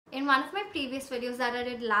one of my previous videos that I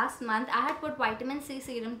did last month, I had put vitamin C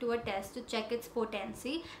serum to a test to check its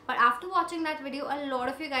potency. But after watching that video, a lot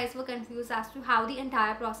of you guys were confused as to how the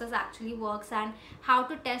entire process actually works and how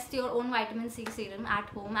to test your own vitamin C serum at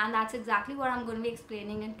home. And that's exactly what I'm going to be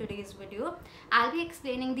explaining in today's video. I'll be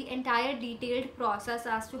explaining the entire detailed process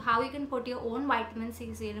as to how you can put your own vitamin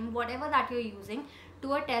C serum, whatever that you're using,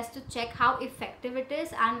 to a test to check how effective it is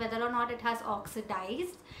and whether or not it has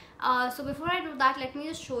oxidized. So before I do that, let me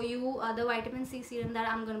just show you the vitamin C serum that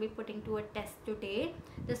I'm going to be putting to a test today.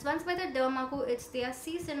 This one's by the Dermaco. It's their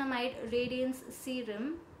C-Cinnamide Radiance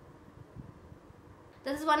Serum.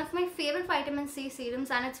 This is one of my favorite vitamin C serums,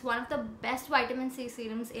 and it's one of the best vitamin C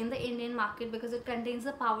serums in the Indian market because it contains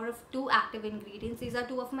the power of 2 active ingredients. These are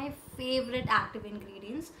 2 of my favorite active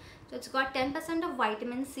ingredients. So it's got 10% of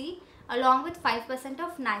vitamin C along with 5%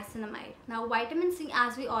 of niacinamide. Now vitamin C,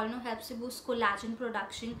 as we all know, helps to boost collagen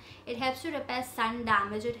production. It helps to repair sun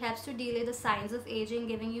damage. It helps to delay the signs of aging,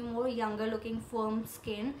 giving you more younger looking firm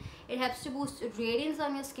skin. It helps to boost radiance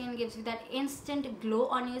on your skin, gives you that instant glow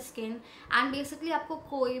on your skin. And basically आपको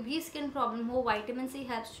कोई भी skin problem हो, vitamin C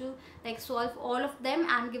helps to solve all of them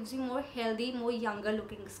and gives you more healthy, more younger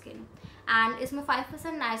looking skin. And इसमें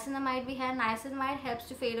 5% niacinamide भी है. Niacinamide helps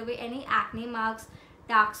to fade away any acne marks,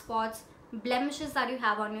 dark spots, blemishes that you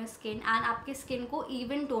have on your skin, and आपके skin को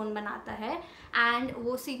even tone बनाता है, and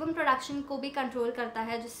वो sebum production को भी control करता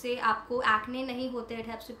है जिससे आपको acne नहीं होते. It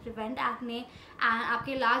helps to prevent acne, and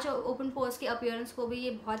आपके large open pores की appearance को भी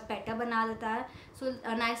ये बहुत better बना देता है. So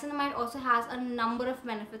niacinamide also has a number of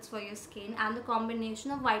benefits for your skin, and the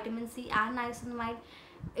combination of vitamin C and niacinamide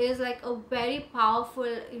is like a very powerful,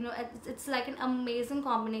 it's like an amazing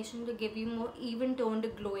combination to give you more even toned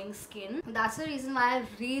glowing skin. That's the reason why I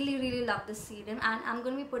really love this serum, and I'm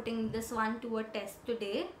going to be putting this one to a test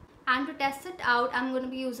today. And to test it out, I'm going to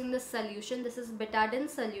be using this solution. This is Betadine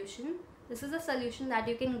solution. This is a solution that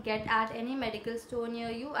you can get at any medical store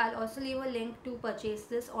near you. I'll also leave a link to purchase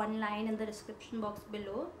this online in the description box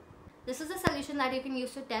below. This is a solution that you can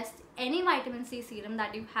use to test any vitamin C serum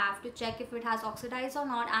that you have to check if it has oxidized or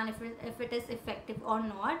not, and if it is effective or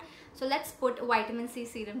not. So let's put vitamin C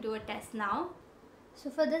serum to a test now. So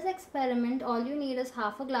for this experiment, all you need is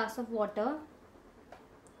half a glass of water,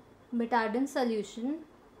 Betadine solution,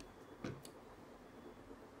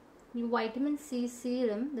 your vitamin C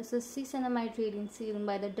serum. This is C-Cinnamide Radiance Serum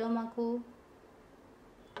by the Dermaco,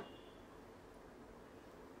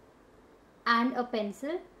 and a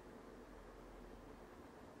pencil.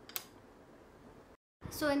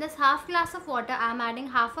 So in this half glass of water, I am adding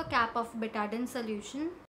half a cap of Betadine solution,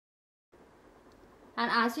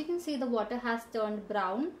 and as you can see, the water has turned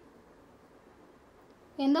brown.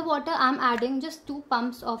 In the water, I am adding just 2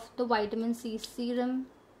 pumps of the vitamin C serum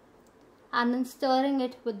and then stirring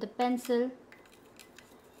it with the pencil.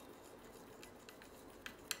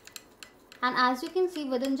 And as you can see,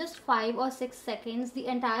 within just 5 or 6 seconds, the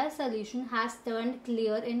entire solution has turned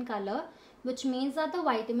clear in color, which means that the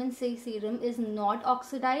vitamin C serum is not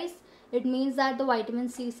oxidized. It means that the vitamin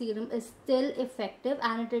C serum is still effective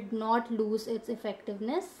and it did not lose its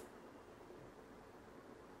effectiveness.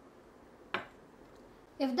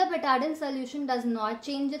 If the Betadine solution does not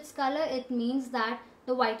change its color, it means that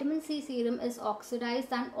the vitamin C serum is oxidized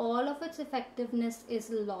and all of its effectiveness is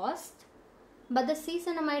lost. But the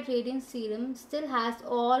C-Cinnamide Radiance Serum still has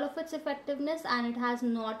all of its effectiveness and it has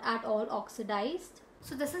not at all oxidized.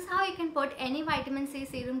 So this is how you can put any vitamin C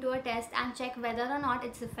serum to a test and check whether or not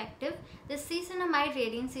it's effective. This C-Cinnamide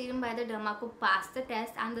Radiance Serum by the Dermaco passed the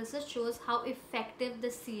test, and this just shows how effective the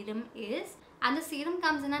serum is. And the serum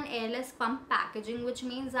comes in an airless pump packaging, which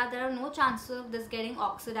means that there are no chances of this getting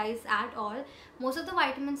oxidized at all. Most of the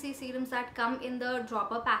vitamin C serums that come in the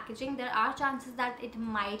dropper packaging, there are chances that it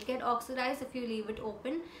might get oxidized if you leave it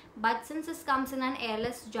open. But since this comes in an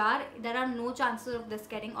airless jar, there are no chances of this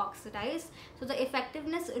getting oxidized. So the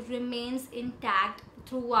effectiveness remains intact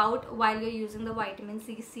throughout while you're using the vitamin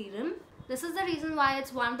C serum. This is the reason why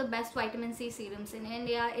it's one of the best vitamin C serums in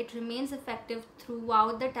India. It remains effective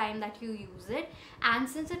throughout the time that you use it, and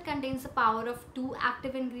since it contains the power of 2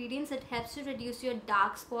 active ingredients, it helps to reduce your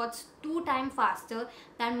dark spots 2 times faster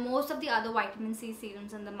than most of the other vitamin C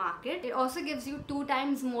serums in the market. It also gives you 2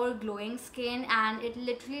 times more glowing skin, and it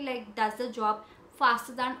literally does the job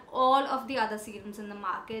faster than all of the other serums in the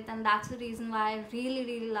market, and that's the reason why I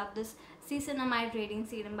really love this Niacinamide Radiance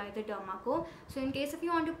Serum by the Dermaco. So in case if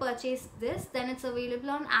you want to purchase this, then it's available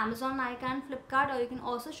on Amazon, Nykaa and Flipkart, or you can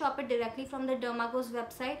also shop it directly from the Dermaco's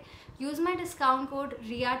website. Use my discount code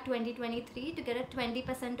RIA2023 to get a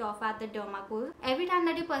 20% off at the Dermaco. Every time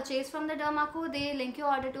that you purchase from the Dermaco, they link your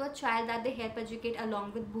order to a child that they help educate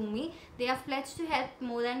along with Bhumi. They have pledged to help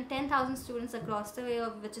more than 10,000 students across the way,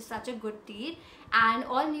 which is such a good deed. And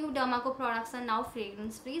all new Dermaco products are now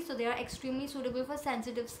fragrance free, so they are extremely suitable for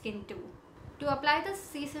sensitive skin too. To apply the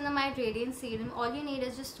Niacinamide Radiance Serum, all you need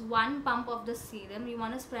is just one pump of the serum. You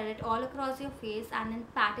want to spread it all across your face and then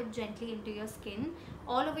pat it gently into your skin,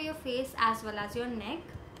 all over your face as well as your neck.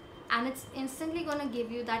 And it's instantly going to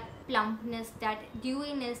give you that plumpness, that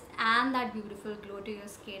dewiness and that beautiful glow to your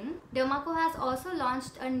skin. Dermaco has also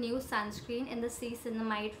launched a new sunscreen in the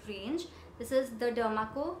Niacinamide range. This is the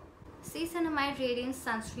Dermaco Niacinamide Radiance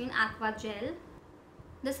Sunscreen Aqua Gel.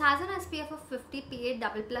 This has an SPF of 50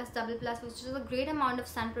 PA++++, which is a great amount of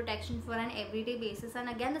sun protection for an everyday basis. And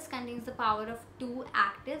again, this contains the power of two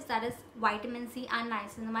actives, that is vitamin C and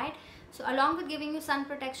niacinamide. So along with giving you sun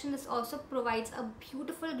protection, this also provides a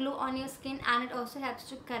beautiful glow on your skin, and it also helps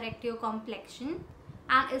to correct your complexion.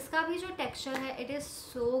 And iska bhi jo texture hai, it is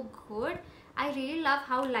so good. I really love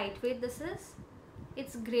how lightweight this is.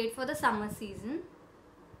 It's great for the summer season.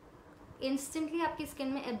 Instantly आपकी skin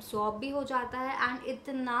में absorb भी हो जाता है, and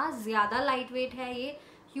इतना ज़्यादा light weight है ये,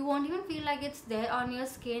 you won't even feel like it's there on your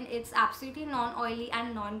skin. It's absolutely non-oily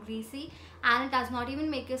and non-greasy, and it does not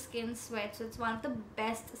even make your skin sweat. So it's one of the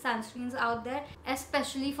best sunscreens out there,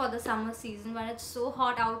 especially for the summer season when it's so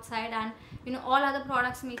hot outside and all other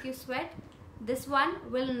products make you sweat. This one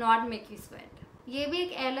will not make you sweat. ये भी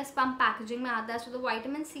एक airless pump packaging में आता है, so the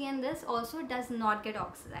vitamin C in this also does not get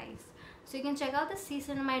oxidized. So you can check out the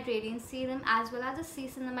Niacinamide Radiance Serum as well as the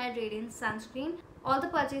Niacinamide Radiance Sunscreen. All the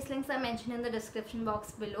purchase links are mentioned in the description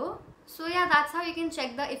box below. So yeah, that's how you can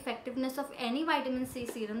check the effectiveness of any vitamin C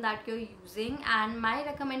serum that you're using. And my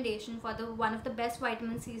recommendation for one of the best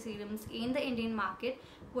vitamin C serums in the Indian market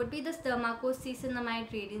would be this Dermaco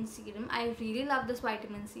Niacinamide Radiance Serum. I really love this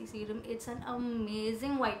vitamin C serum. It's an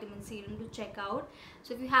amazing vitamin serum to check out.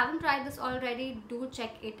 So if you haven't tried this already, do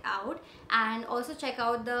check it out, and also check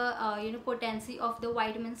out the potency of the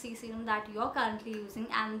vitamin C serum that you're currently using,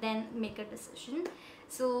 and then make a decision.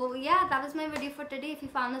 So yeah, that was my video for today. If you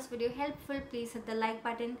found this video helpful, please hit the like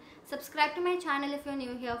button, subscribe to my channel if you're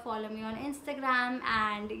new here, follow me on Instagram,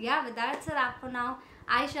 and yeah, with that, it's a wrap for now.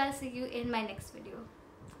 I shall see you in my next video.